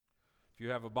If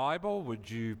you have a Bible,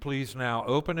 would you please now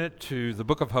open it to the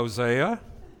book of Hosea?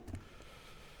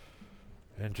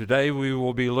 And today we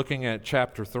will be looking at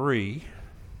chapter 3.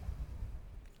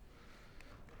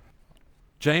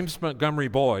 James Montgomery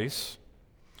Boyce,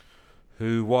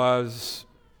 who was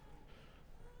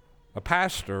a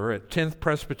pastor at 10th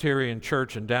Presbyterian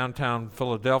Church in downtown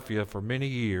Philadelphia for many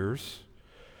years,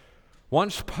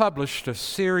 once published a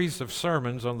series of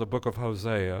sermons on the book of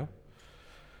Hosea.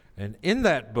 And in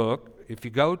that book, if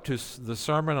you go to the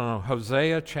sermon on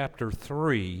Hosea chapter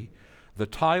 3, the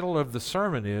title of the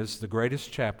sermon is The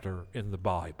Greatest Chapter in the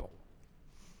Bible.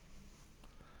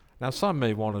 Now, some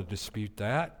may want to dispute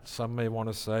that. Some may want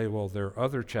to say, well, there are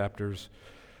other chapters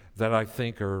that I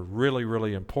think are really,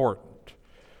 really important.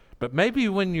 But maybe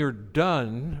when you're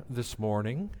done this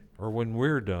morning, or when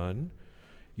we're done,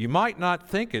 you might not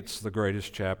think it's the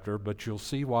greatest chapter, but you'll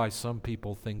see why some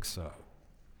people think so.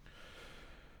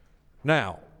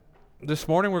 Now, this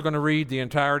morning we're going to read the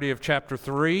entirety of chapter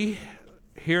 3.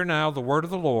 Hear now the word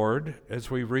of the Lord as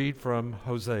we read from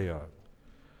Hosea.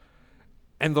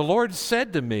 And the Lord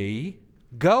said to me,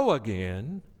 "Go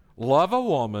again, love a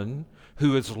woman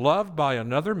who is loved by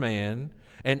another man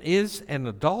and is an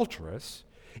adulteress,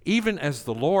 even as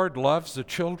the Lord loves the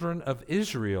children of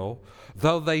Israel,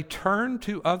 though they turn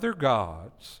to other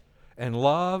gods and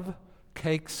love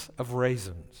cakes of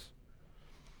raisins.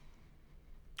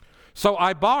 So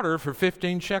I bought her for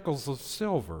 15 shekels of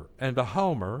silver, and a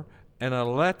homer, and a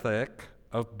lethek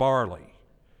of barley.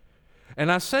 And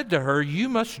I said to her, you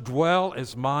must dwell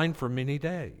as mine for many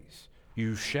days.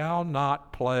 You shall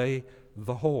not play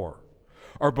the whore,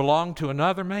 or belong to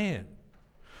another man.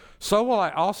 So will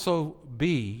I also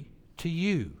be to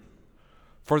you.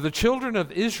 For the children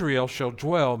of Israel shall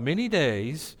dwell many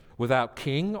days without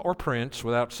king or prince,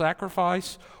 without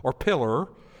sacrifice or pillar,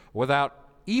 without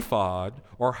ephod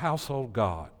or household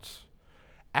gods.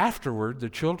 Afterward, the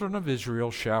children of Israel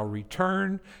shall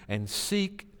return and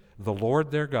seek the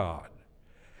Lord their God,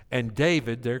 and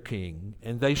David their king,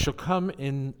 and they shall come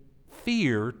in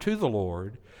fear to the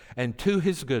Lord and to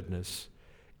his goodness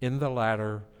in the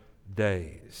latter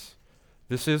days."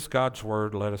 This is God's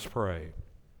word. Let us pray.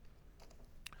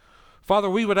 Father,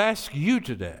 we would ask you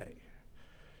today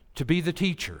to be the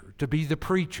teacher, to be the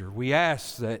preacher. We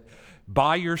ask that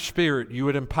by your Spirit you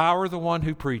would empower the one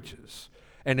who preaches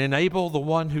and enable the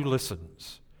one who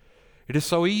listens. It is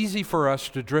so easy for us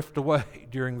to drift away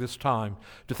during this time,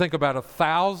 to think about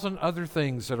 1,000 other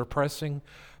things that are pressing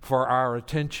for our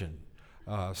attention.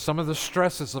 Some of the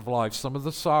stresses of life, some of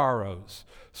the sorrows,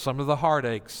 some of the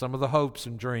heartaches, some of the hopes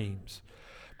and dreams.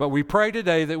 But we pray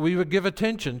today that we would give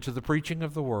attention to the preaching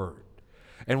of the Word.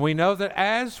 And we know that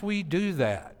as we do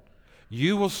that,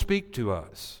 you will speak to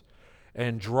us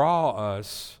and draw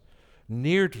us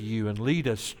near to you and lead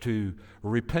us to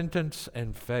repentance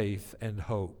and faith and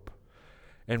hope.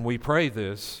 And we pray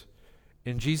this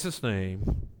in Jesus'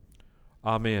 name.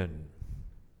 Amen.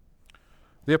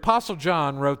 The Apostle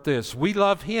John wrote this, "We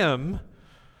love him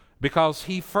because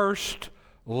he first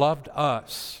loved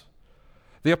us."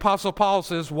 The Apostle Paul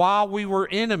says, "While we were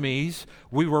enemies,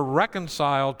 we were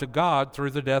reconciled to God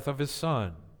through the death of his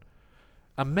Son."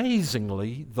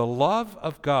 Amazingly, the love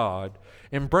of God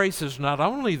embraces not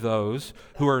only those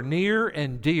who are near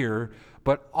and dear,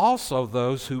 but also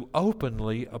those who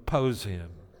openly oppose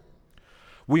him.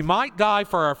 We might die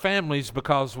for our families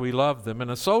because we love them,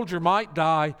 and a soldier might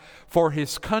die for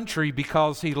his country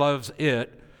because he loves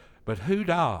it, but who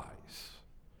dies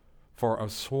for a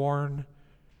sworn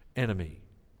enemy?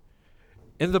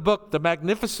 In the book, The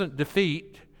Magnificent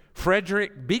Defeat,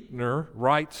 Frederick Buechner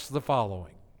writes the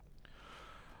following: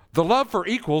 "The love for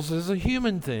equals is a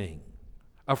human thing,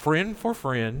 a friend for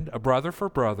friend, a brother for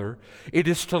brother. It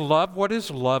is to love what is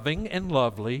loving and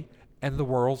lovely, and the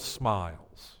world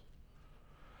smiles.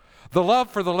 The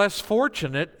love for the less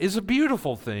fortunate is a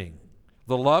beautiful thing,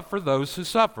 the love for those who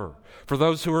suffer, for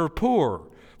those who are poor,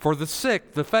 for the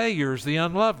sick, the failures, the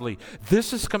unlovely.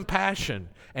 This is compassion,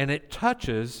 and it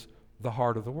touches the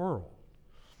heart of the world.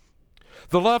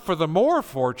 The love for the more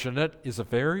fortunate is a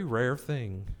very rare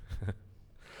thing.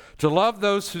 To love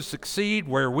those who succeed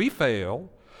where we fail,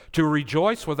 to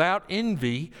rejoice without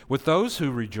envy with those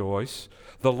who rejoice,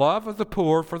 the love of the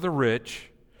poor for the rich,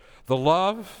 the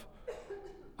love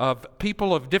of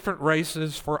people of different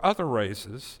races for other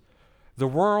races. The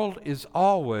world is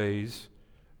always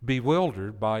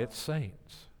bewildered by its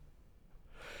saints."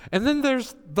 And then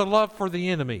there's the love for the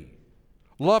enemy,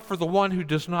 love for the one who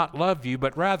does not love you,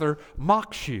 but rather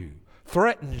mocks you,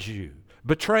 threatens you,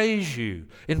 betrays you,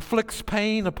 inflicts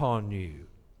pain upon you.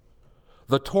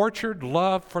 The tortured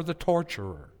love for the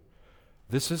torturer.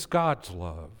 This is God's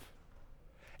love.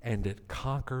 and it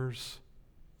conquers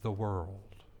the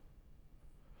world.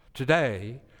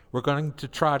 Today, we're going to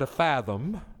try to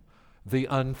fathom the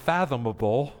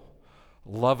unfathomable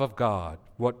love of God,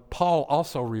 what Paul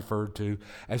also referred to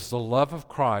as the love of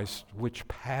Christ, which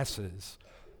passes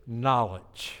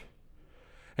knowledge.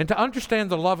 And to understand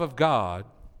the love of God,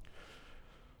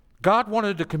 God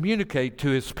wanted to communicate to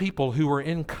his people who were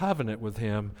in covenant with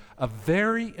him a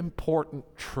very important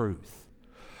truth.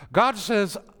 God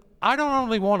says, I don't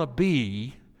only want to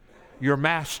be your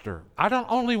master. I don't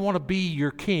only want to be your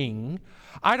king.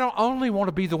 I don't only want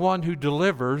to be the one who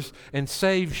delivers and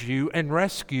saves you and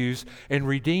rescues and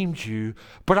redeems you,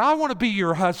 but I want to be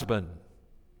your husband.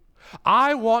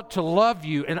 I want to love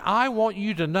you, and I want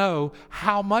you to know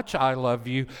how much I love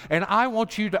you, and I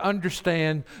want you to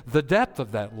understand the depth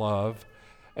of that love.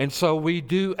 And so we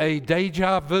do a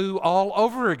deja vu all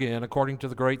over again, according to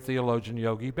the great theologian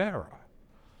Yogi Berra.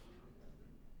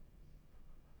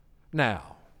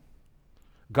 Now,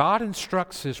 God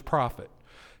instructs his prophet.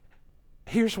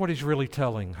 Here's what he's really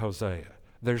telling Hosea.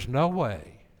 There's no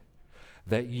way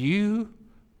that you,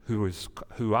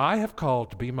 who I have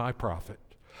called to be my prophet,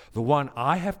 the one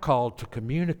I have called to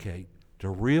communicate to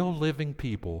real living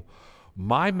people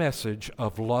my message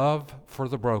of love for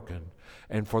the broken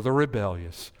and for the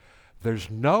rebellious,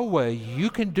 there's no way you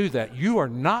can do that. You are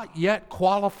not yet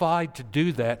qualified to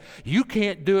do that. You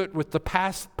can't do it with the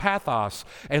pathos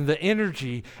and the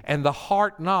energy and the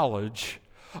heart knowledge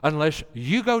unless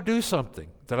you go do something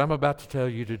that I'm about to tell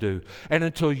you to do. And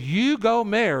until you go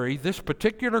marry this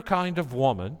particular kind of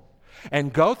woman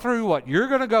and go through what you're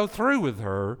going to go through with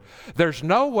her, there's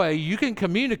no way you can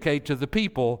communicate to the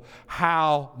people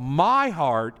how my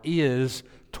heart is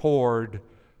toward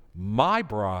my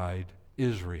bride,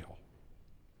 Israel.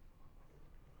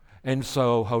 And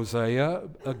so Hosea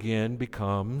again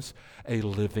becomes a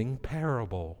living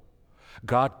parable.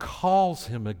 God calls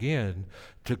him again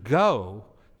to go,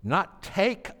 not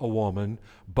take a woman,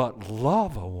 but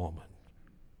love a woman.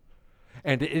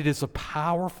 And it is a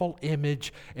powerful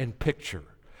image and picture.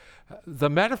 The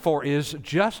metaphor is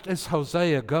just as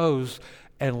Hosea goes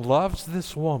and loves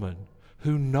this woman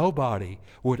who nobody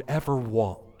would ever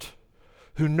want,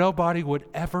 who nobody would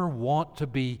ever want to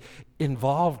be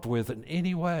involved with in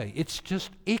any way. It's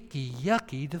just icky,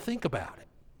 yucky to think about it.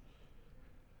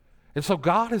 And so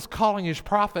God is calling his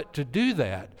prophet to do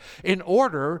that in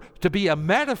order to be a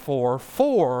metaphor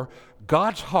for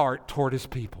God's heart toward his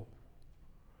people.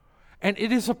 And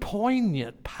it is a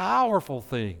poignant, powerful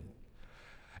thing.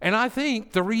 And I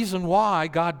think the reason why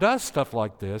God does stuff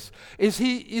like this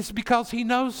is because he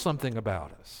knows something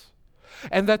about us.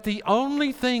 And that the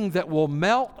only thing that will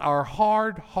melt our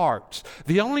hard hearts,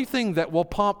 the only thing that will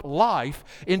pump life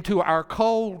into our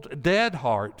cold, dead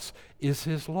hearts is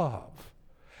his love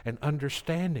and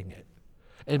understanding it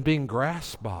and being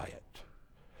grasped by it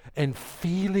and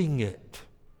feeling it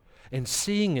and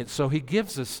seeing it. So he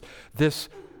gives us this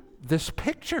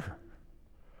picture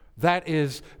that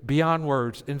is beyond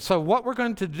words. And so what we're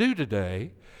going to do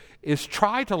today is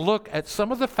try to look at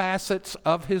some of the facets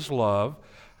of his love,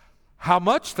 how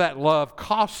much that love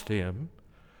cost him,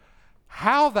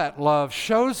 how that love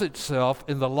shows itself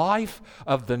in the life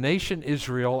of the nation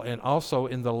Israel and also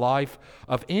in the life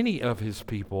of any of his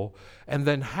people, and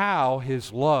then how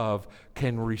his love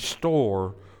can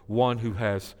restore one who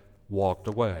has walked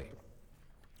away.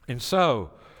 And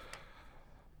so,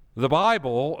 the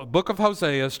Bible, book of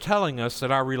Hosea, is telling us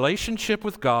that our relationship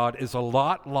with God is a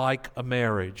lot like a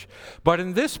marriage. But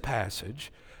in this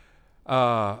passage,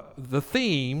 the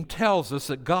theme tells us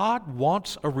that God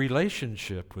wants a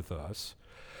relationship with us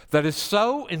that is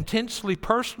so intensely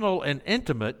personal and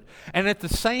intimate, and at the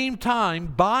same time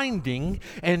binding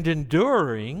and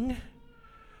enduring,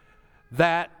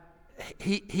 that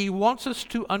He wants us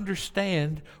to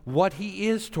understand what he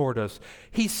is toward us.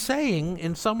 He's saying,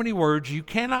 in so many words, you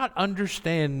cannot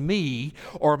understand me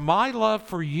or my love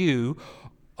for you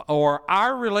or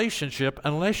our relationship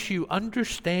unless you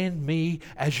understand me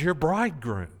as your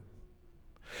bridegroom.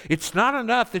 It's not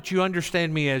enough that you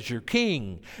understand me as your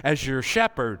king, as your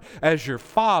shepherd, as your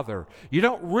father. You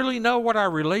don't really know what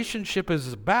our relationship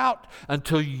is about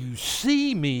until you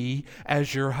see me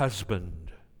as your husband.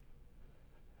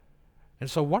 And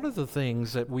so one of the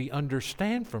things that we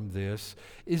understand from this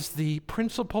is the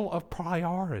principle of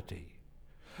priority.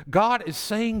 God is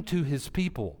saying to his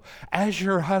people, as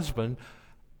your husband,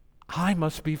 I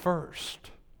must be first.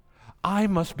 I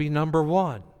must be number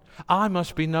one. I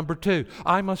must be number two.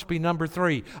 I must be number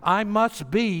three. I must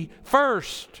be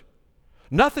first.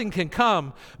 Nothing can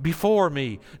come before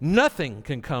me. Nothing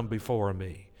can come before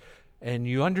me. And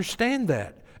you understand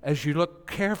that as you look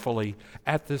carefully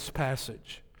at this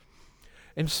passage.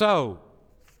 And so,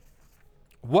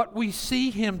 what we see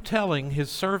him telling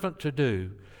his servant to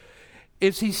do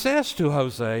is he says to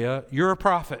Hosea, you're a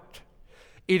prophet.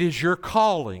 It is your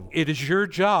calling. It is your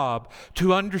job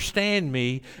to understand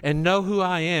me and know who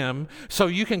I am so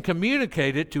you can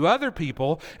communicate it to other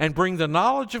people and bring the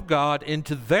knowledge of God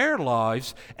into their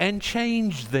lives and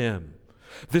change them.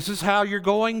 This is how you're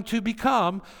going to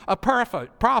become a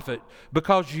prophet,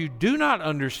 because you do not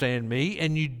understand me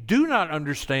and you do not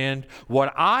understand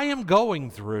what I am going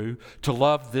through to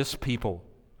love this people.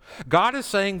 God is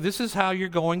saying this is how you're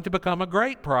going to become a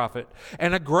great prophet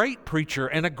and a great preacher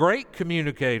and a great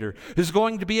communicator who's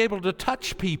going to be able to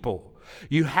touch people.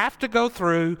 You have to go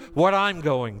through what I'm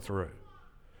going through.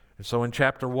 And so in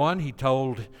chapter 1, he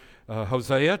told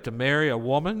Hosea to marry a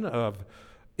woman of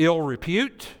ill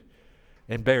repute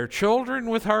and bear children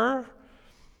with her.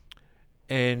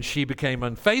 And she became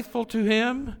unfaithful to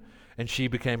him, and she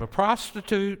became a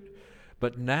prostitute.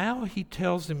 But now he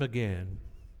tells him again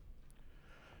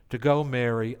to go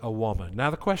marry a woman. Now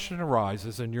the question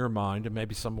arises in your mind, and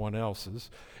maybe someone else's,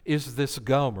 is this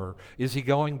Gomer? Is he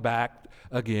going back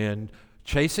again,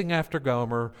 chasing after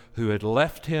Gomer, who had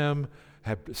left him,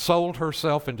 had sold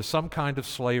herself into some kind of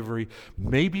slavery,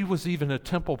 maybe was even a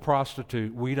temple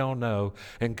prostitute, we don't know,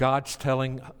 and God's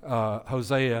telling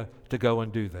Hosea to go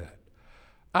and do that?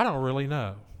 I don't really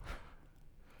know.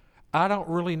 I don't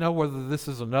really know whether this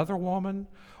is another woman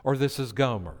or this is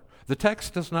Gomer. The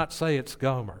text does not say it's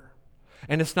Gomer.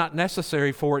 And it's not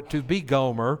necessary for it to be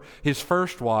Gomer, his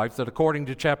first wife, that according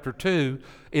to chapter 2,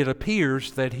 it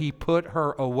appears that he put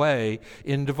her away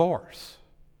in divorce.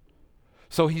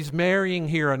 So he's marrying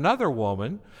here another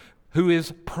woman who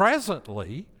is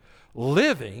presently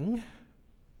living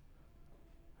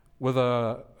with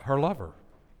her lover,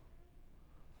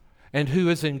 and who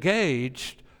is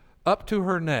engaged up to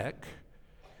her neck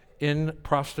in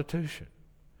prostitution.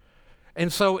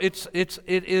 And so it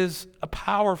is a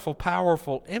powerful,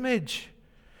 powerful image.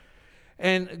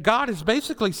 And God is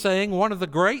basically saying one of the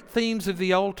great themes of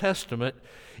the Old Testament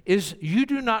is you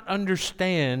do not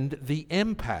understand the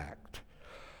impact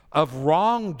of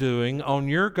wrongdoing on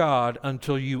your God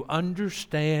until you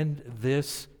understand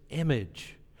this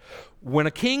image. When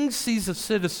a king sees a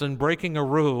citizen breaking a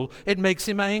rule, it makes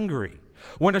him angry.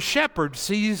 When a shepherd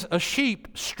sees a sheep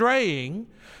straying,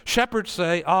 shepherds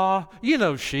say,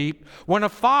 sheep. When a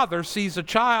father sees a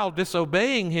child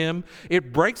disobeying him,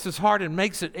 it breaks his heart and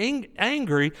makes it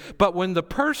angry. But when the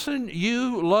person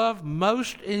you love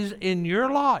most is in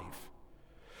your life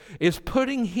is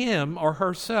putting him or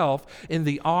herself in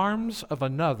the arms of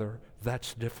another,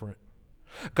 that's different.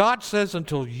 God says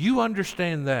until you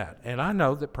understand that, and I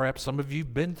know that perhaps some of you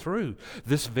have been through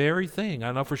this very thing.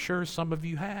 I know for sure some of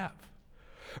you have.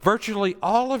 Virtually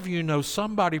all of you know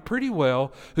somebody pretty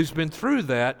well who's been through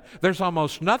that. There's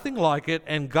almost nothing like it,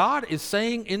 and God is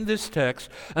saying in this text,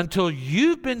 until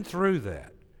you've been through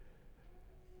that,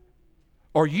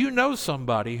 or you know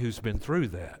somebody who's been through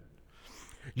that,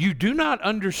 you do not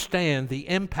understand the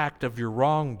impact of your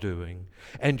wrongdoing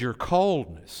and your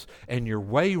coldness and your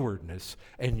waywardness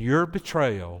and your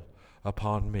betrayal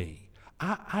upon me.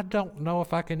 I don't know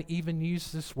if I can even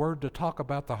use this word to talk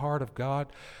about the heart of God,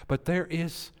 but there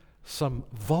is some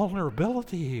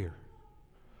vulnerability here.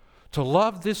 To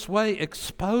love this way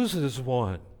exposes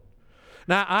one.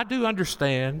 Now, I do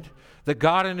understand that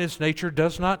God in His nature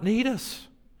does not need us.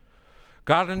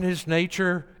 God in His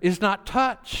nature is not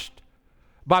touched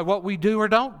by what we do or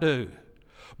don't do.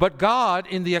 But God,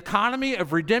 in the economy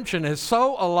of redemption, has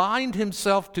so aligned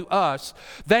Himself to us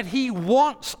that He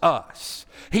wants us.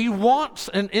 He wants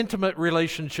an intimate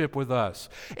relationship with us.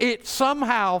 It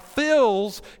somehow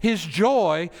fills His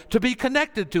joy to be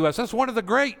connected to us. That's one of the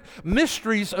great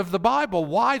mysteries of the Bible,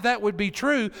 why that would be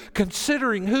true,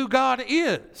 considering who God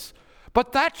is.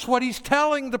 But that's what He's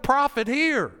telling the prophet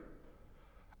here.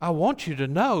 I want you to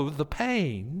know the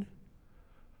pain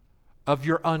of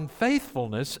your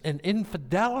unfaithfulness and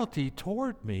infidelity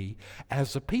toward me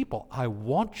as a people. I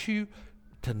want you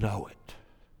to know it.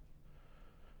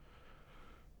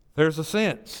 There's a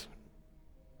sense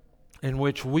in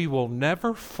which we will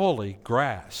never fully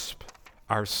grasp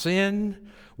our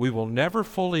sin. We will never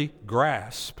fully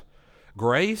grasp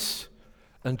grace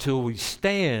until we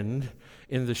stand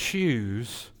in the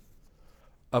shoes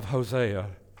of Hosea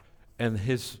and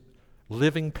his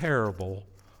living parable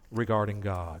regarding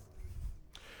God.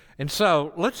 And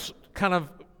so let's kind of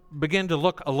begin to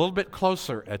look a little bit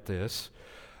closer at this.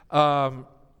 Hosea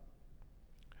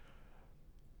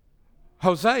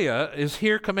is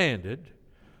here commanded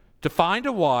to find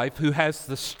a wife who has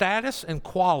the status and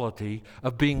quality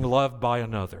of being loved by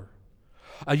another.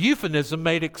 A euphemism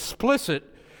made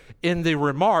explicit in the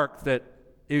remark that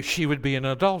she would be an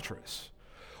adulteress.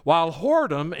 While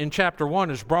whoredom in chapter 1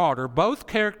 is broader, both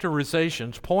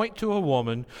characterizations point to a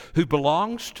woman who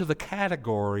belongs to the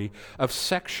category of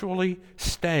sexually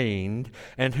stained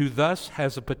and who thus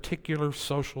has a particular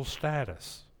social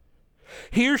status.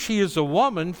 Here she is a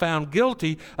woman found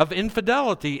guilty of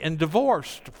infidelity and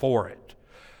divorced for it.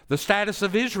 The status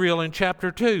of Israel in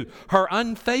chapter 2, her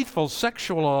unfaithful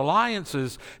sexual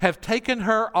alliances have taken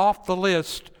her off the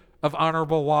list of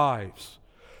honorable wives.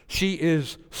 She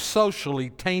is socially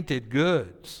tainted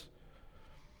goods.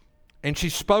 And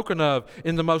she's spoken of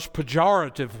in the most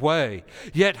pejorative way.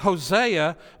 Yet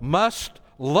Hosea must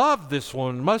love this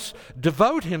woman, must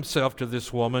devote himself to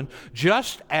this woman,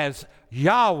 just as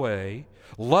Yahweh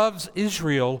loves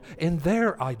Israel in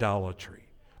their idolatry.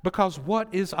 Because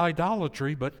what is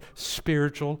idolatry but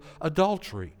spiritual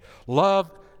adultery?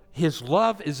 His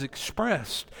love is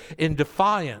expressed in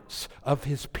defiance of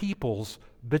his people's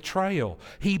betrayal.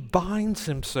 He binds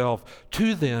himself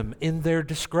to them in their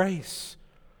disgrace.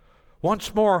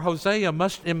 Once more, Hosea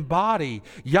must embody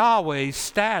Yahweh's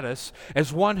status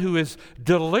as one who has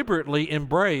deliberately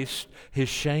embraced his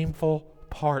shameful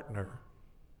partner.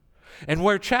 And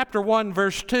where chapter 1,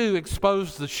 verse 2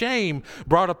 exposed the shame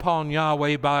brought upon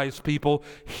Yahweh by his people,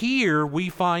 here we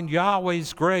find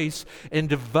Yahweh's grace in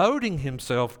devoting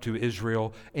himself to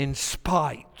Israel in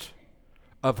spite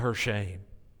of her shame.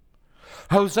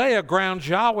 Hosea grounds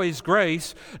Yahweh's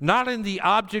grace not in the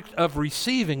object of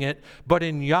receiving it, but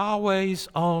in Yahweh's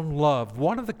own love.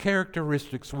 One of the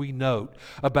characteristics we note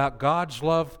about God's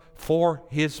love for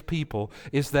his people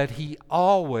is that he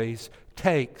always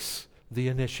takes the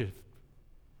initiative.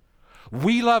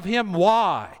 We love him.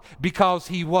 Why? Because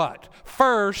he what?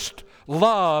 First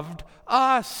loved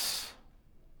us.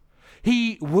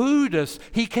 He wooed us.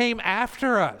 He came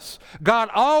after us. God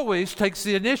always takes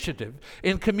the initiative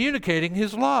in communicating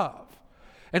his love.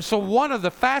 And so one of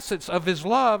the facets of his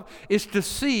love is to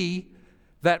see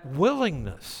that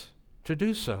willingness to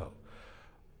do so.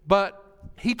 But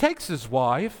he takes his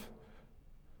wife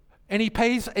and he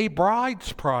pays a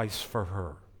bride's price for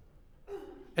her.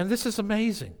 And this is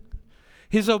amazing.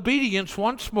 His obedience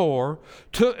once more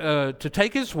to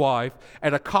take his wife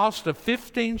at a cost of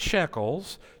 15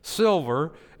 shekels,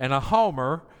 silver, and a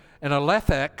homer, and a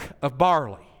lethek of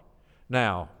barley.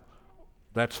 Now,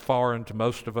 that's foreign to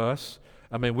most of us.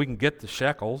 I mean, we can get the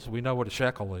shekels. We know what a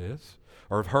shekel is,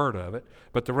 or have heard of it,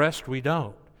 but the rest we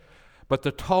don't. But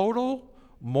the total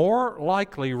more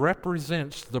likely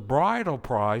represents the bridal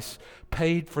price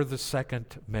paid for the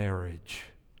second marriage.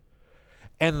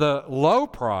 And the low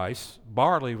price,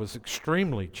 barley was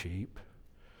extremely cheap,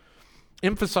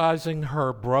 emphasizing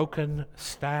her broken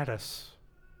status.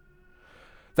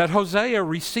 That Hosea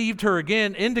received her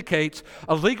again indicates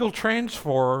a legal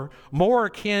transfer more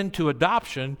akin to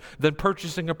adoption than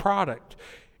purchasing a product.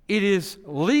 It is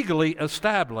legally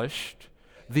established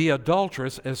the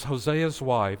adulteress as Hosea's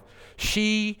wife.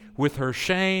 She, with her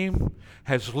shame,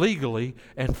 has legally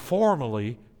and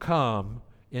formally come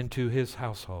into his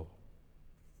household.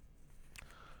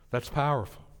 That's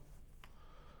powerful.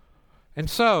 And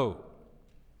so,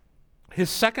 his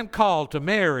second call to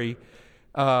marry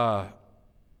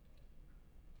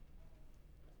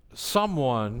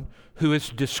someone who is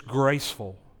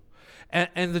disgraceful.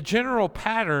 And the general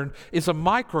pattern is a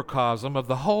microcosm of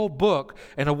the whole book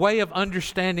and a way of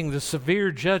understanding the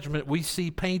severe judgment we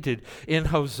see painted in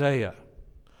Hosea.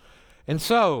 And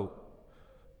so,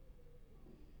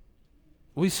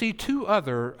 we see two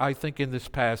other, I think, in this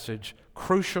passage,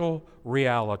 crucial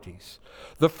realities.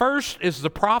 The first is the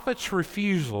prophet's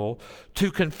refusal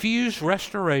to confuse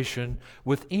restoration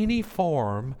with any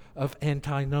form of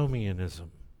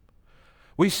antinomianism.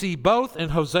 We see both in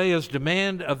Hosea's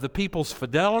demand of the people's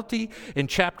fidelity in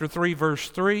chapter 3, verse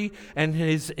 3, and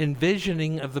his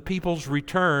envisioning of the people's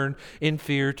return in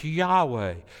fear to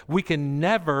Yahweh. We can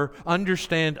never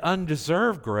understand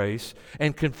undeserved grace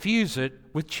and confuse it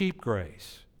with cheap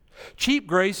grace. Cheap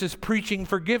grace is preaching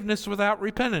forgiveness without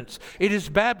repentance. It is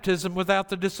baptism without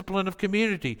the discipline of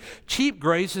community. Cheap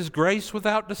grace is grace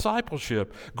without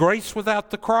discipleship, grace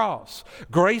without the cross,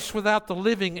 grace without the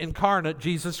living incarnate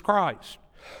Jesus Christ.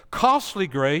 Costly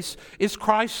grace is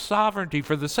Christ's sovereignty,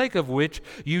 for the sake of which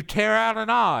you tear out an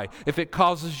eye if it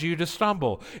causes you to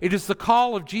stumble. It is the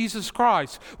call of Jesus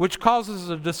Christ which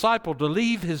causes a disciple to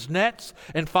leave his nets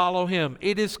and follow him.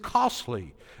 It is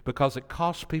costly because it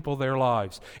costs people their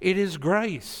lives. It is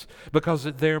grace because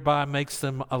it thereby makes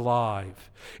them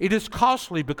alive. It is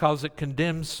costly because it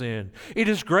condemns sin. It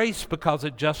is grace because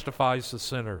it justifies the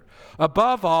sinner.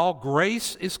 Above all,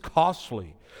 grace is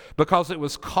costly because it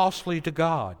was costly to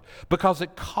God, because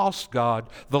it cost God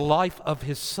the life of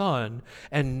His Son,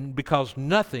 and because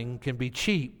nothing can be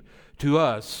cheap to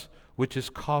us which is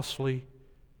costly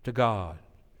to God.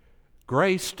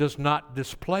 Grace does not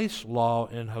displace law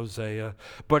in Hosea,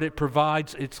 but it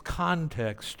provides its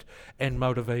context and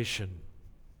motivation.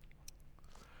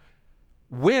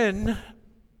 When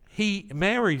he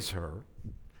marries her,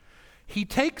 he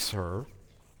takes her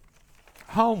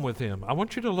home with him. I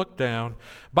want you to look down.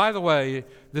 By the way,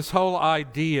 this whole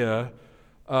idea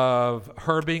of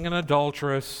her being an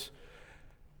adulteress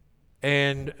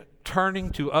and turning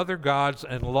to other gods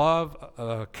and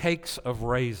love cakes of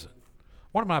raisin.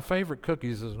 One of my favorite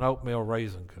cookies is an oatmeal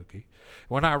raisin cookie.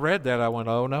 When I read that, I went,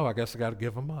 oh no, I guess I got to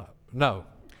give them up. No.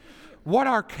 What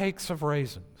are cakes of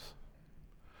raisins?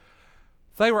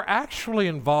 They were actually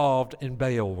involved in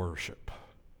Baal worship.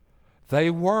 They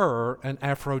were an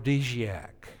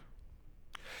aphrodisiac.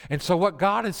 And so what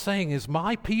God is saying is,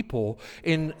 my people,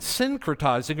 in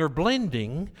syncretizing or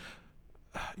blending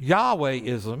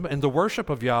Yahwehism and the worship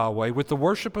of Yahweh with the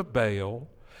worship of Baal,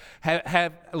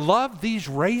 have loved these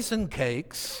raisin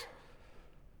cakes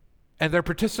and their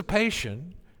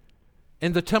participation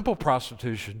in the temple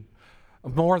prostitution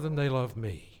more than they love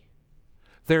me.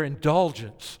 Their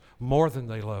indulgence more than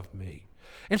they love me.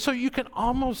 And so you can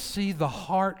almost see the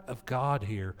heart of God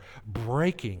here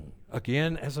breaking,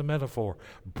 again as a metaphor,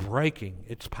 breaking.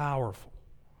 It's powerful.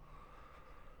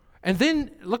 And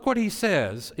then look what he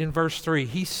says in verse 3.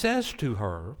 He says to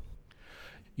her,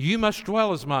 you must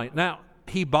dwell as mine. Now,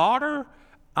 he bought her.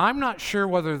 I'm not sure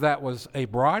whether that was a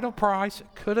bridal price.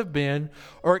 It could have been,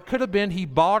 or it could have been he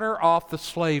bought her off the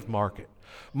slave market.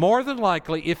 More than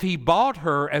likely, if he bought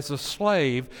her as a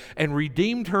slave and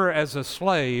redeemed her as a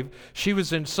slave, she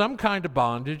was in some kind of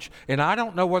bondage, and I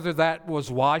don't know whether that was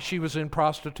why she was in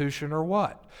prostitution or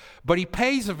what. But he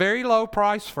pays a very low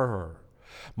price for her.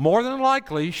 More than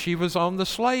likely, she was on the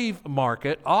slave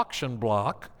market auction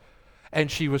block, and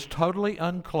she was totally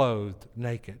unclothed,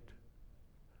 naked,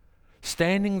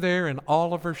 standing there in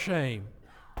all of her shame,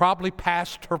 probably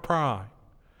past her prime.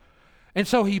 And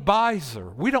so he buys her.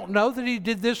 We don't know that he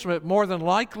did this, but more than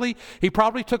likely, he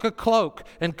probably took a cloak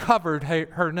and covered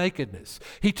her nakedness.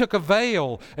 He took a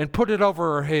veil and put it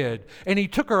over her head, and he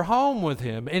took her home with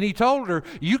him, and he told her,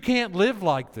 you can't live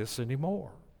like this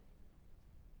anymore.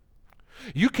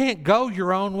 You can't go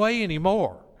your own way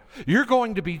anymore. You're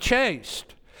going to be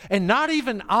chaste, and not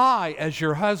even I, as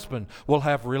your husband, will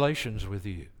have relations with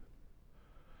you.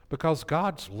 Because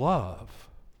God's love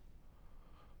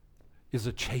is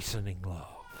a chastening love.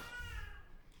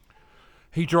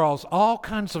 He draws all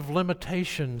kinds of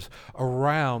limitations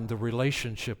around the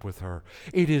relationship with her.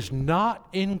 It is not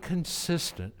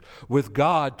inconsistent with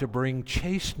God to bring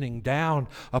chastening down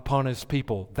upon His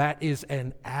people. That is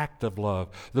an act of love.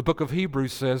 The book of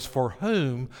Hebrews says, for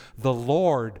whom the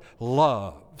Lord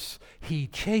loves, He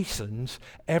chastens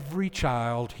every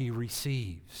child He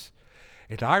receives.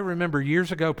 And I remember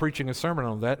years ago preaching a sermon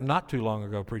on that, not too long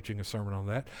ago preaching a sermon on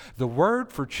that. The word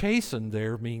for chasten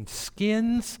there means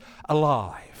skins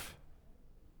alive.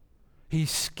 He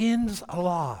skins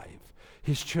alive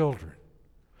His children.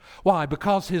 Why?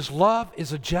 Because His love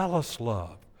is a jealous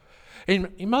love.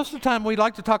 And most of the time we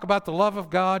like to talk about the love of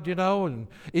God, and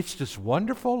it's just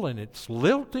wonderful, and it's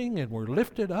lilting, and we're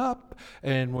lifted up,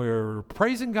 and we're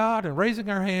praising God and raising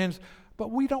our hands,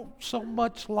 but we don't so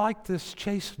much like this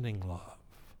chastening love.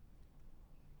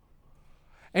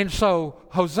 And so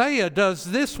Hosea does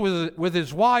this with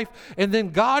his wife, and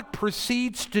then God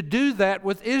proceeds to do that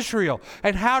with Israel.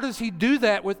 And how does He do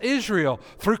that with Israel?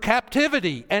 Through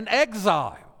captivity and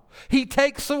exile. He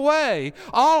takes away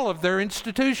all of their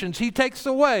institutions. He takes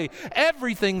away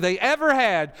everything they ever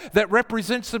had that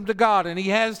represents them to God, and He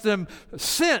has them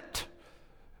sent,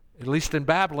 at least in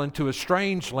Babylon, to a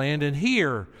strange land. And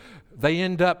here they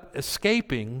end up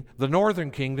escaping the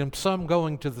northern kingdom, some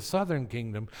going to the southern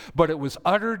kingdom, but it was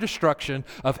utter destruction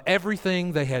of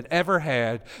everything they had ever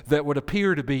had that would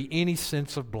appear to be any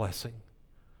sense of blessing.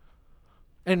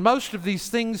 And most of these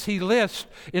things he lists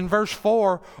in verse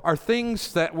 4 are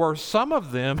things that were, some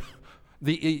of them,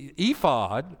 the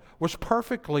ephod was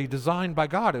perfectly designed by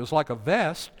God. It was like a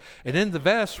vest, and in the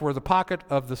vest were the pocket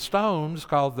of the stones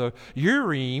called the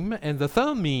Urim and the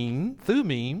Thummim.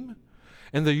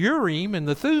 And the Urim and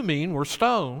the Thummim were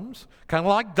stones, kind of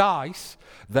like dice,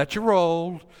 that you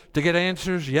rolled to get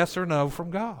answers yes or no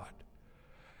from God.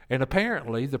 And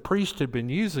apparently the priest had been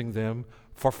using them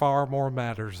for far more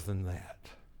matters than that.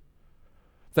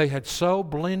 They had so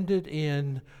blended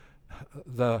in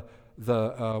the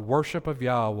the worship of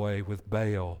Yahweh with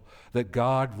Baal, that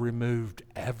God removed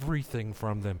everything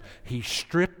from them. He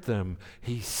stripped them.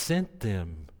 He sent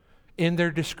them in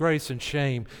their disgrace and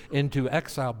shame into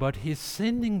exile. But His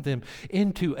sending them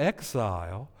into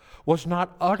exile was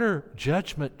not utter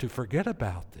judgment to forget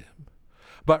about them,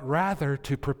 but rather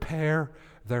to prepare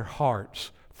their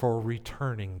hearts for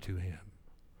returning to Him.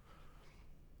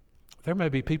 There may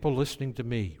be people listening to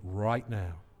me right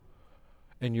now,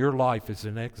 and your life is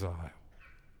in exile.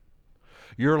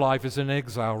 Your life is in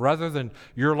exile. Rather than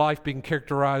your life being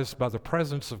characterized by the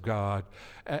presence of God,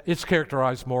 it's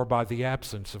characterized more by the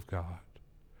absence of God.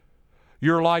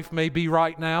 Your life may be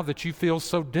right now that you feel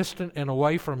so distant and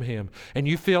away from Him, and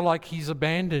you feel like He's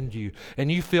abandoned you,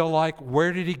 and you feel like,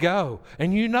 where did He go?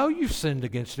 And you know you've sinned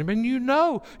against Him, and you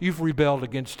know you've rebelled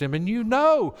against Him, and you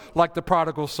know, like the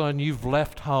prodigal son, you've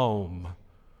left home.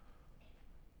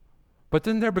 But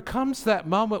then there becomes that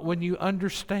moment when you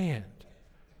understand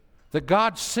that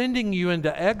God's sending you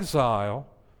into exile.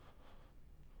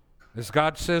 As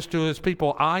God says to His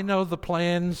people, I know the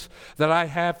plans that I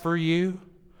have for you,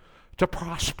 to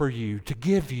prosper you, to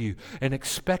give you an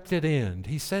expected end.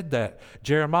 He said that,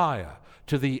 Jeremiah,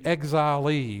 to the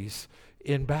exilees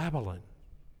in Babylon.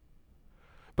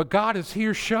 But God is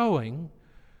here showing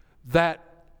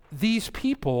that these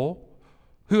people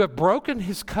who have broken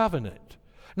His covenant,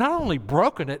 not only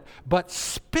broken it, but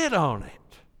spit on it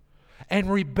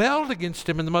and rebelled against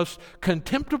Him in the most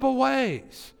contemptible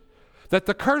ways, that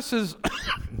the curses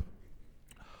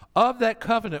of that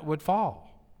covenant would fall.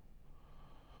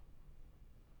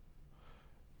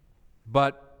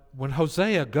 But when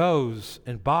Hosea goes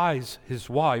and buys his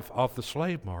wife off the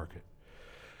slave market,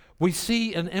 we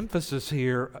see an emphasis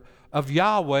here of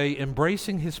Yahweh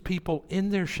embracing His people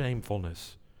in their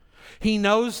shamefulness. He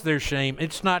knows their shame.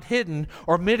 It's not hidden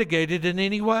or mitigated in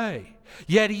any way.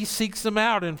 Yet He seeks them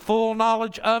out in full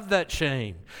knowledge of that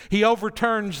shame. He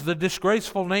overturns the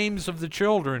disgraceful names of the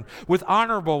children with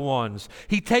honorable ones.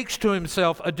 He takes to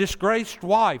Himself a disgraced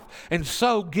wife and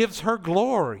so gives her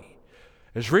glory.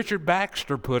 As Richard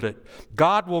Baxter put it,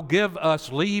 God will give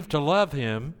us leave to love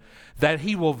Him, that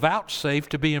He will vouchsafe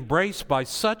to be embraced by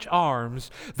such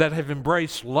arms that have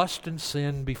embraced lust and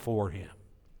sin before Him.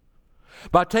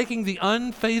 By taking the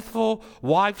unfaithful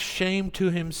wife's shame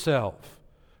to Himself,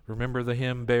 remember the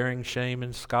hymn, Bearing Shame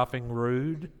and Scoffing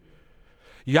Rude?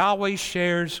 Yahweh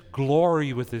shares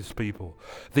glory with His people.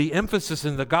 The emphasis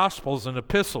in the Gospels and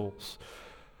epistles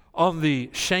on the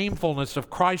shamefulness of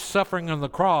Christ's suffering on the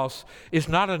cross is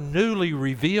not a newly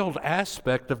revealed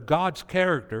aspect of God's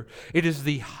character. It is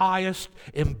the highest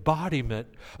embodiment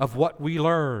of what we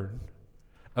learn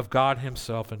of God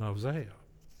Himself in Hosea.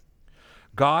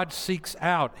 God seeks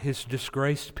out His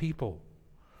disgraced people.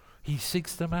 He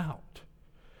seeks them out.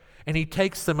 And He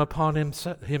takes them upon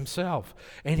Himself.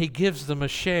 And He gives them a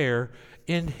share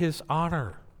in His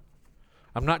honor.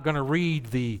 I'm not going to read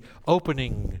the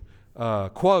opening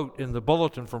quote in the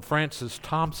bulletin from Francis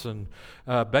Thompson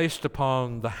based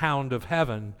upon the Hound of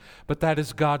Heaven, but that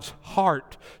is God's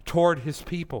heart toward His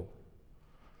people.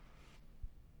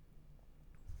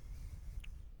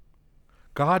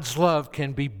 God's love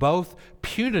can be both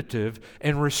punitive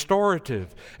and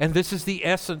restorative, and this is the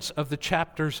essence of the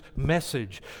chapter's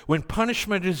message. When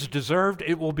punishment is deserved,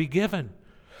 it will be given.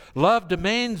 Love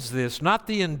demands this, not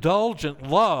the indulgent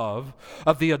love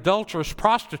of the adulterous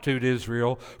prostitute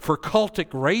Israel for cultic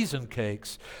raisin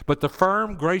cakes, but the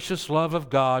firm, gracious love of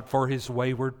God for His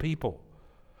wayward people.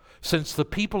 Since the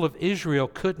people of Israel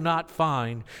could not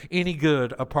find any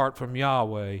good apart from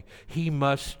Yahweh, He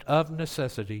must of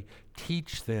necessity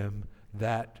teach them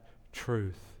that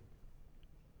truth.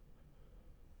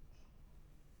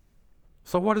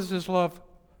 So what does His love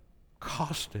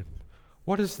cost Him?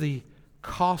 What is the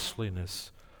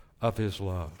costliness of His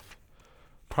love?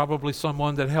 Probably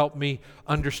someone that helped me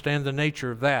understand the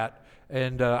nature of that.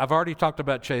 And I've already talked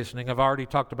about chastening. I've already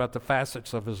talked about the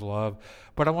facets of His love.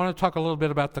 But I want to talk a little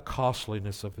bit about the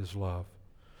costliness of His love.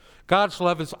 God's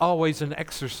love is always an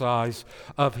exercise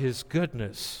of His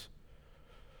goodness.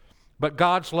 But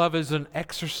God's love is an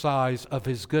exercise of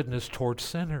His goodness towards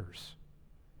sinners.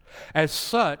 As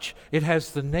such, it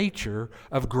has the nature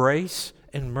of grace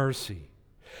and mercy.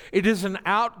 It is an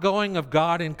outgoing of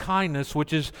God in kindness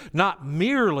which is not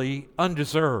merely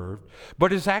undeserved,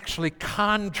 but is actually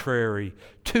contrary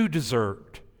to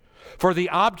deserved. For the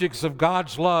objects of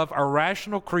God's love are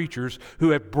rational creatures who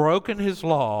have broken His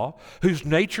law, whose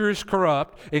nature is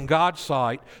corrupt in God's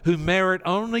sight, who merit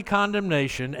only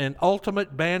condemnation and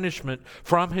ultimate banishment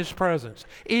from His presence.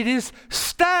 It is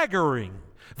staggering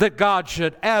that God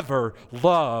should ever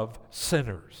love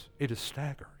sinners. It is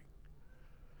staggering.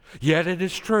 Yet it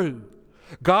is true.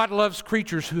 God loves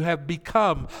creatures who have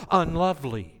become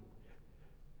unlovely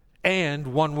and,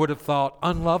 one would have thought,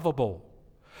 unlovable.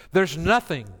 There's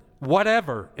nothing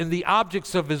whatever in the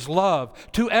objects of His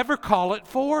love to ever call it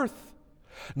forth.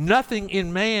 Nothing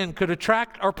in man could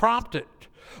attract or prompt it.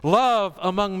 Love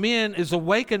among men is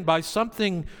awakened by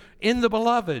something in the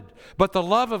beloved, but the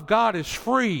love of God is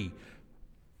free,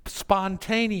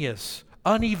 spontaneous,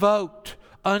 unevoked,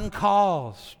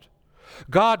 uncaused.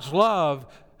 God's love,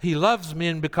 He loves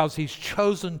men because He's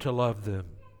chosen to love them.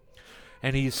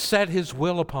 And He's set His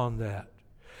will upon that.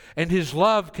 And His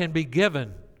love can be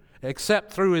given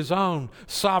except through His own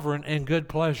sovereign and good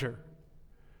pleasure.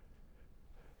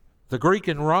 The Greek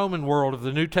and Roman world of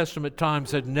the New Testament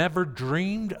times had never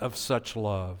dreamed of such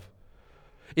love.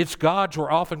 Its gods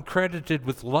were often credited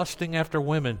with lusting after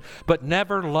women, but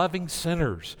never loving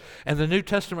sinners. And the New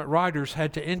Testament writers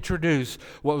had to introduce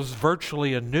what was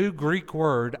virtually a new Greek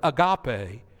word,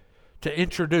 agape, to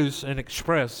introduce and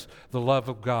express the love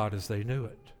of God as they knew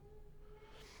it.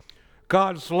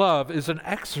 God's love is an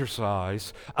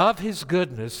exercise of His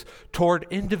goodness toward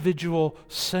individual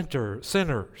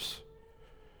sinners.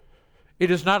 It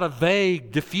is not a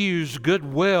vague, diffuse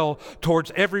goodwill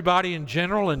towards everybody in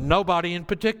general and nobody in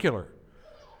particular.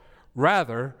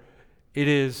 Rather, it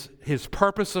is His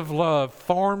purpose of love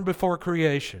formed before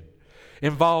creation,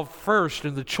 involved first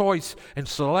in the choice and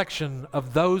selection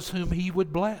of those whom He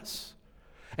would bless,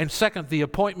 and second, the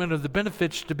appointment of the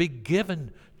benefits to be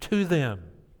given to them.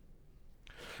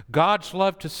 God's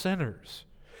love to sinners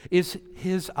is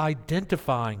His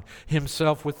identifying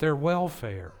Himself with their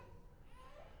welfare.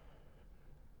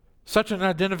 Such an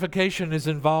identification is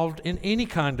involved in any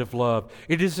kind of love.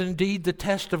 It is indeed the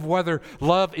test of whether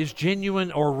love is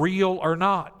genuine or real or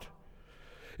not.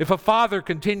 If a father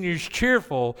continues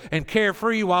cheerful and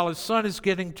carefree while his son is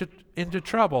getting into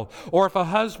trouble, or if a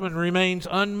husband remains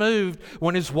unmoved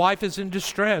when his wife is in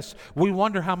distress, we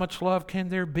wonder how much love can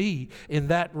there be in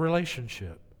that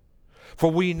relationship.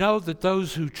 For we know that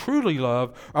those who truly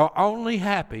love are only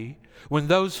happy when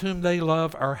those whom they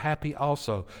love are happy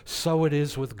also. So it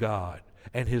is with God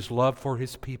and His love for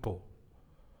His people.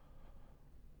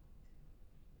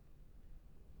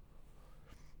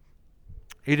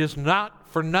 It is not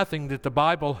for nothing that the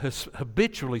Bible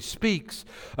habitually speaks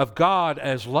of God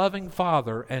as loving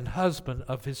Father and husband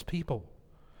of His people.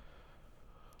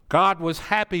 God was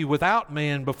happy without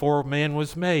man before man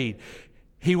was made.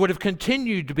 He would have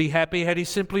continued to be happy had He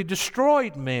simply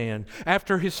destroyed man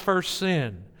after his first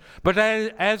sin. But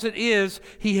as it is,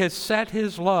 He has set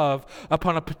His love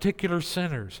upon a particular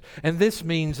sinners, and this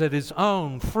means that His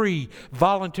own free,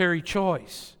 voluntary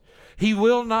choice. He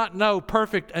will not know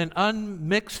perfect and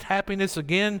unmixed happiness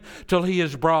again till He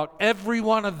has brought every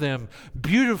one of them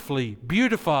beautifully,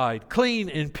 beautified, clean,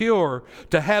 and pure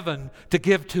to heaven to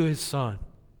give to His Son.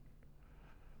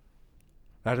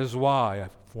 That is why,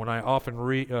 when I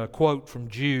often quote from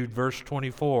Jude, verse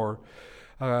 24,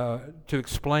 to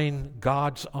explain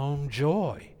God's own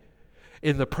joy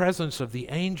in the presence of the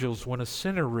angels when a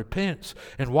sinner repents,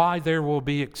 and why there will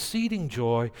be exceeding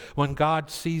joy when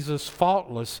God sees us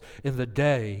faultless in the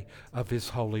day of His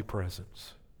holy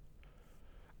presence.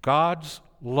 God's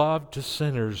love to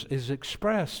sinners is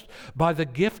expressed by the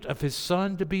gift of His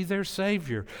Son to be their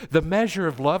Savior. The measure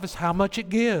of love is how much it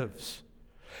gives.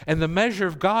 And the measure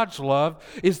of God's love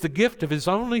is the gift of His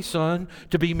only Son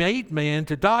to be made man,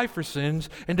 to die for sins,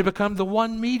 and to become the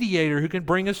one mediator who can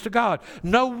bring us to God.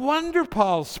 No wonder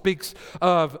Paul speaks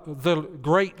of the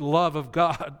great love of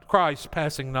God, Christ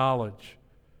passing knowledge.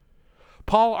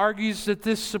 Paul argues that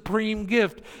this supreme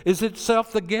gift is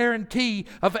itself the guarantee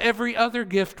of every other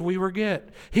gift we will get.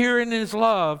 Herein is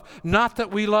love, not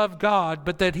that we love God,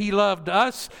 but that He loved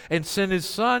us and sent His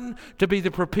Son to be the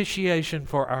propitiation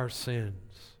for our sins.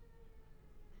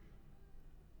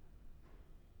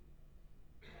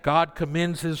 God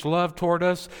commends His love toward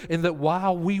us in that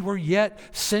while we were yet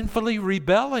sinfully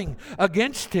rebelling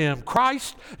against Him,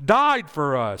 Christ died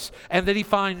for us, and that He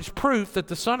finds proof that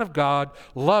the Son of God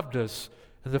loved us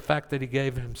in the fact that He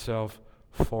gave Himself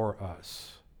for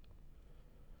us.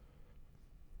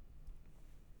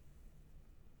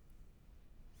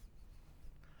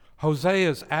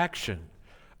 Hosea's action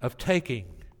of taking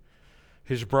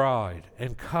his bride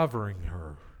and covering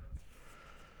her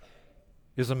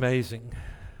is amazing.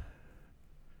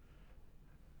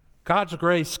 God's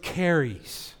grace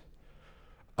carries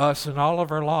us in all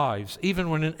of our lives, even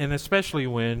when, and especially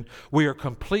when we are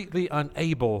completely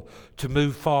unable to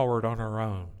move forward on our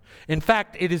own. In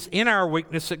fact, it is in our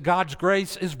weakness that God's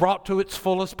grace is brought to its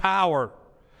fullest power.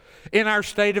 In our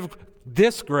state of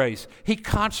disgrace, He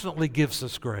constantly gives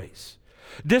us grace.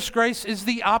 Disgrace is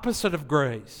the opposite of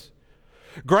grace.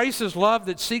 Grace is love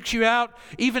that seeks you out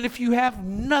even if you have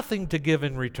nothing to give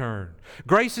in return.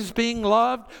 Grace is being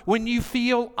loved when you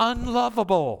feel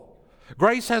unlovable.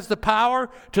 Grace has the power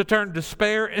to turn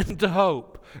despair into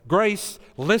hope. Grace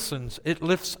listens, it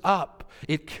lifts up,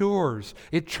 it cures,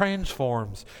 it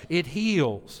transforms, it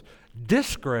heals.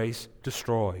 Disgrace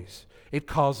destroys. It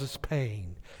causes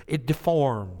pain. It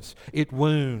deforms. It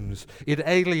wounds. It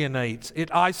alienates.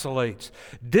 It isolates.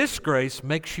 Disgrace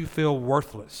makes you feel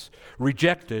worthless,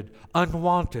 rejected,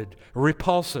 unwanted,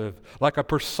 repulsive, like a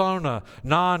persona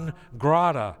non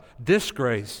grata.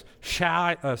 Disgrace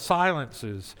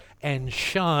silences and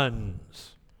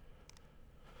shuns.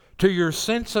 To your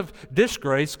sense of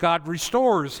disgrace, God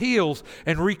restores, heals,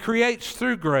 and recreates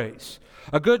through grace.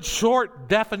 A good short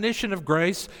definition of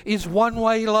grace is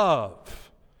one-way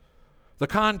love. The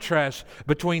contrast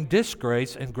between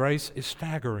disgrace and grace is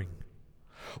staggering.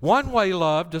 One-way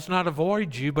love does not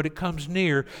avoid you, but it comes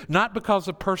near, not because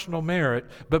of personal merit,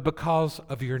 but because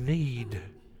of your need.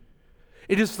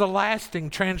 It is the lasting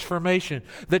transformation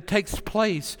that takes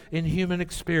place in human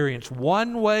experience.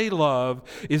 One-way love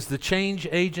is the change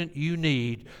agent you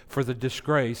need for the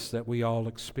disgrace that we all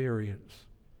experience.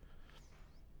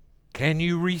 Can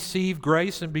you receive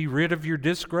grace and be rid of your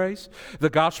disgrace? The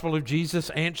gospel of Jesus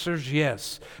answers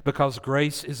yes, because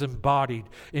grace is embodied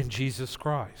in Jesus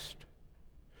Christ.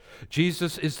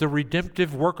 Jesus is the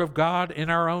redemptive work of God in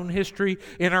our own history,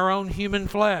 in our own human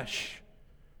flesh.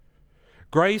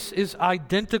 Grace is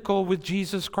identical with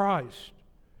Jesus Christ.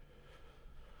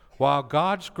 While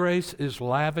God's grace is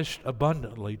lavished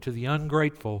abundantly to the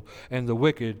ungrateful and the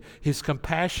wicked, His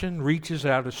compassion reaches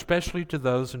out especially to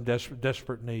those in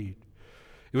desperate need.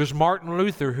 It was Martin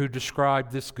Luther who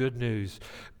described this good news.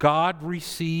 God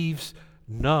receives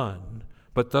none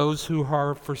but those who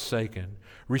are forsaken,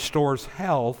 restores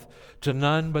health to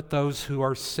none but those who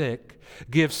are sick,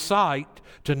 gives sight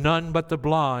to none but the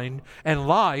blind, and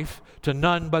life to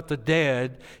none but the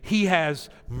dead. He has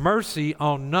mercy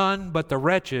on none but the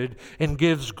wretched, and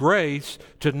gives grace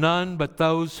to none but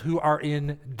those who are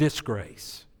in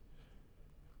disgrace.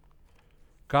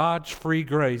 God's free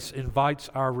grace invites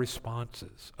our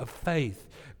responses of faith,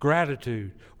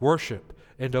 gratitude, worship,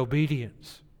 and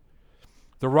obedience.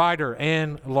 The writer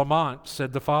Anne Lamott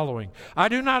said the following: I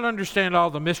do not understand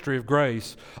all the mystery of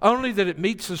grace, only that it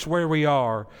meets us where we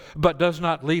are, but does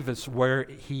not leave us where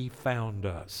He found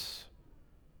us.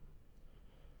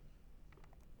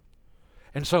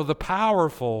 And so the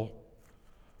powerful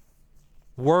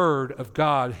Word of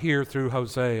God here through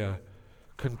Hosea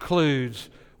concludes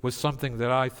with something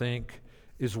that I think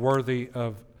is worthy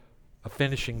of a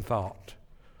finishing thought.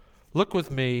 Look with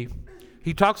me.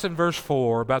 He talks in verse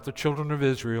 4 about the children of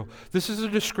Israel. This is a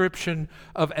description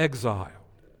of exile.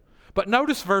 But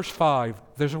notice verse 5.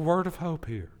 There's a word of hope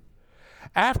here.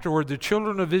 Afterward, the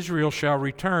children of Israel shall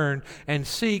return and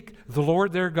seek the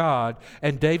Lord their God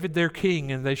and David their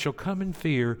king, and they shall come in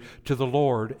fear to the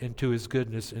Lord and to His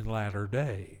goodness in latter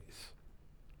days.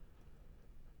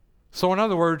 So in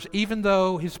other words, even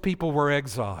though His people were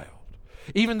exiled,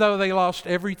 even though they lost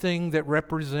everything that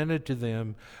represented to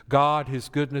them God, His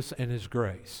goodness, and His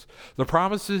grace, the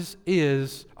promises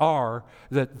are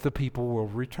that the people will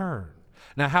return.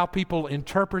 Now, how people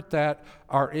interpret that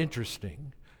are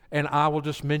interesting, and I will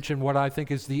just mention what I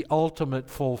think is the ultimate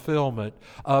fulfillment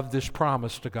of this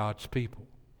promise to God's people,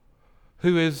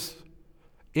 who is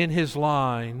in His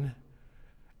line,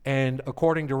 and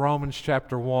according to Romans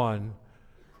chapter 1,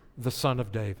 the Son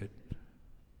of David.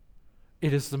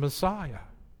 It is the Messiah,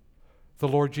 the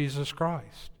Lord Jesus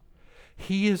Christ.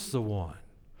 He is the one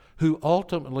who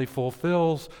ultimately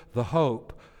fulfills the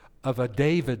hope of a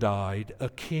Davidite, a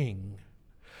king.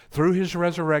 Through His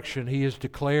resurrection, He is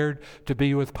declared to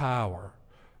be with power,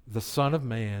 the Son of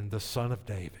Man, the Son of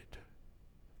David.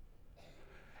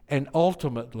 And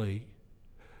ultimately,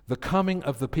 the coming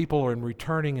of the people and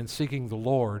returning and seeking the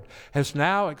Lord has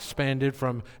now expanded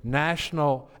from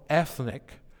national,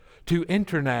 ethnic, to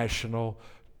international,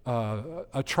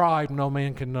 a tribe no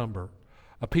man can number.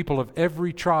 A people of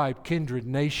every tribe, kindred,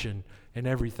 nation, and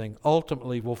everything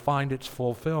ultimately will find its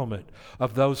fulfillment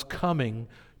of those coming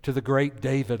to the great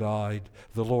Davidite,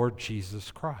 the Lord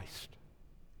Jesus Christ.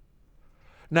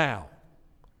 Now,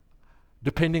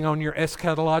 depending on your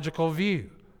eschatological view,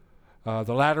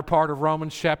 the latter part of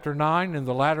Romans chapter 9 and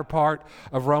the latter part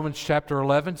of Romans chapter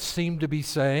 11 seem to be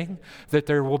saying that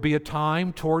there will be a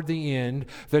time toward the end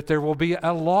that there will be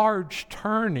a large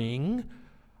turning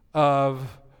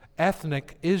of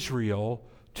ethnic Israel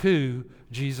to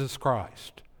Jesus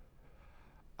Christ.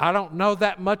 I don't know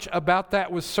that much about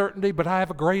that with certainty, but I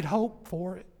have a great hope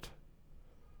for it.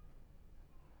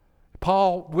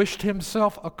 Paul wished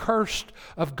himself accursed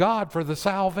of God for the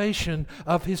salvation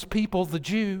of his people, the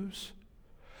Jews.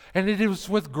 And it is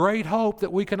with great hope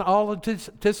that we can all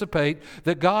anticipate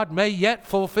that God may yet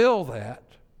fulfill that.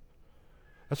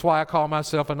 That's why I call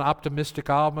myself an optimistic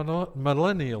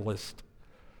millennialist.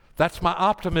 That's my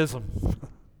optimism.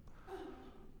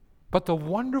 But the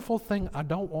wonderful thing I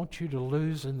don't want you to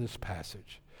lose in this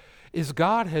passage is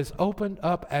God has opened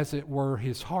up, as it were,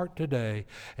 his heart today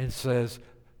and says,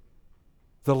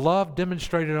 the love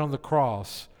demonstrated on the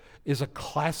cross is a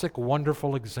classic,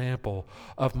 wonderful example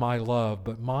of my love,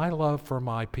 but my love for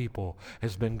my people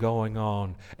has been going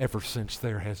on ever since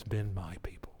there has been my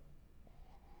people.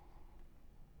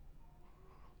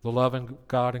 The love of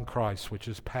God in Christ, which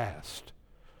is past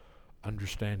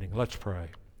understanding. Let's pray.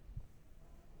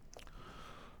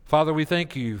 Father, we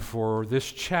thank you for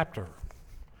this chapter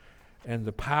and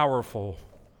the powerful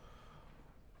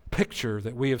picture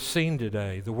that we have seen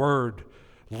today. The word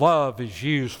love is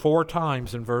used 4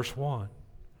 times in verse 1.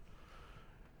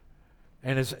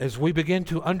 And as we begin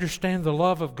to understand the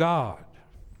love of God,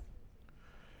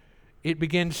 it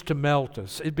begins to melt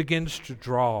us. It begins to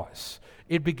draw us.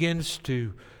 It begins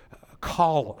to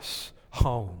call us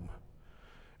home.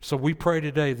 So we pray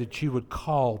today that you would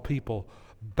call people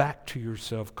back to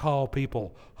yourself, call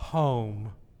people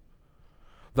home.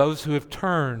 Those who have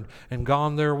turned and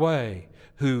gone their way,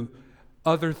 who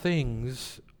other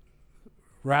things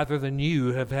rather than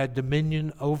you have had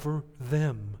dominion over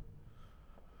them.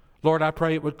 Lord, I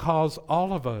pray it would cause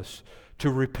all of us to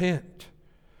repent,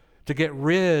 to get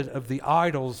rid of the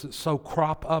idols that so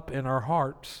crop up in our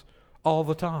hearts all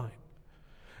the time,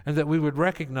 and that we would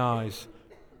recognize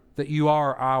that you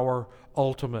are our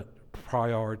ultimate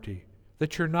priority,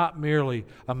 that you're not merely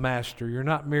a master, you're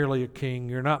not merely a king,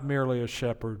 you're not merely a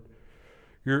shepherd.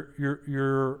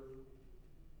 You're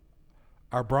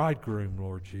our bridegroom,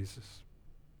 Lord Jesus,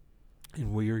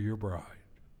 and we are your bride.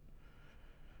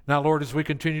 Now, Lord, as we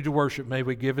continue to worship, may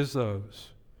we give as those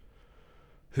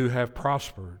who have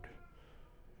prospered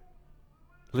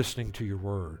listening to your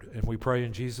word. And we pray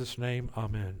in Jesus' name,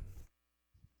 amen.